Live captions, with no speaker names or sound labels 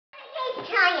keep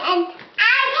trying. I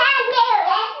can do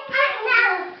it. I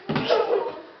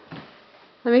know.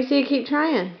 Let me see you keep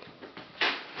trying.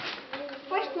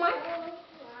 Where's Mark?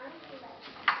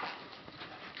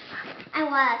 I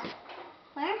was.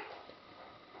 Where?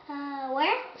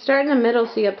 Where? Start in the middle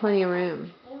so you have plenty of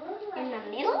room. In the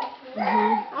middle?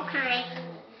 Mm-hmm. Okay.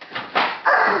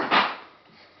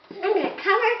 I'm gonna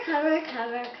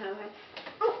cover.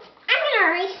 Oh, I'm gonna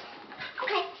hurry.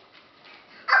 Okay.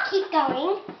 I'll keep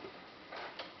going.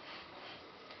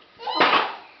 Okay.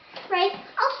 Right.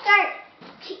 I'll start.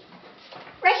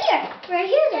 Right here. Right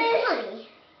here. There's money.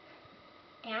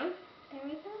 Down. There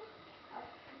we go.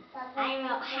 I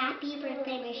wrote Happy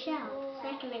Birthday Michelle a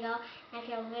second ago. I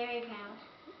feel very proud.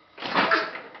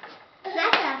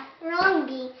 That's a wrong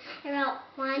B. I wrote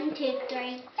 1, 2,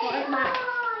 3, 4 bumps.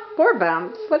 4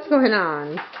 bumps? What's going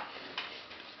on?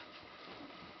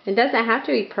 It doesn't have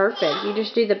to be perfect. You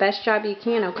just do the best job you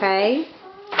can, okay?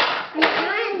 I'm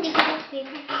trying to get it to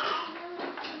be perfect.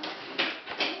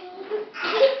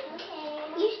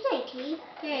 You say T.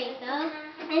 There you go.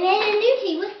 I made a new T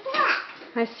with black.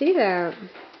 I see that.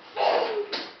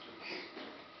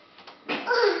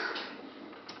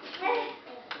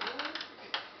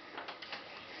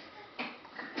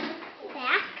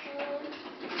 Back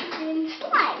and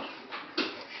slide.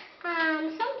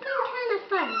 Something kind of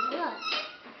funny. Look.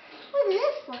 What does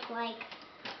this look like?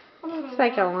 It's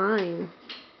like a line.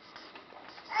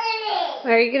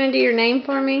 Are you going to do your name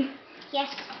for me? Yes,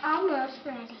 almost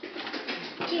ready.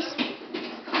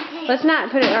 Okay. Let's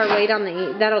not put our weight on the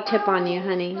E. That'll tip on you,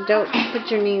 honey. Don't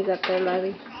put your knees up there,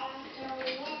 Lovey.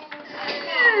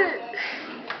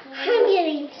 I'm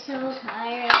getting so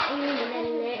tired.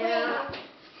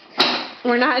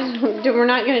 We're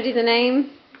not going to do the name?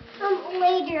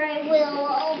 Later I will.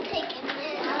 I'll take it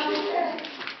now.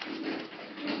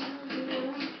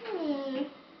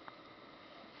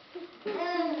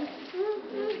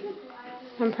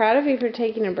 I'm proud of you for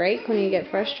taking a break when you get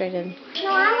frustrated. No,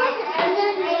 I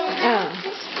wasn't. Oh.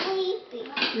 Sleepy.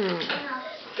 Hmm.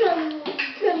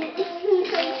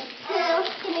 I was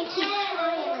gonna keep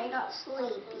trying. I got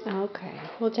sleepy. Okay.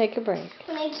 We'll take a break.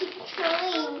 When I keep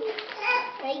trying,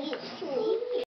 I get sleepy.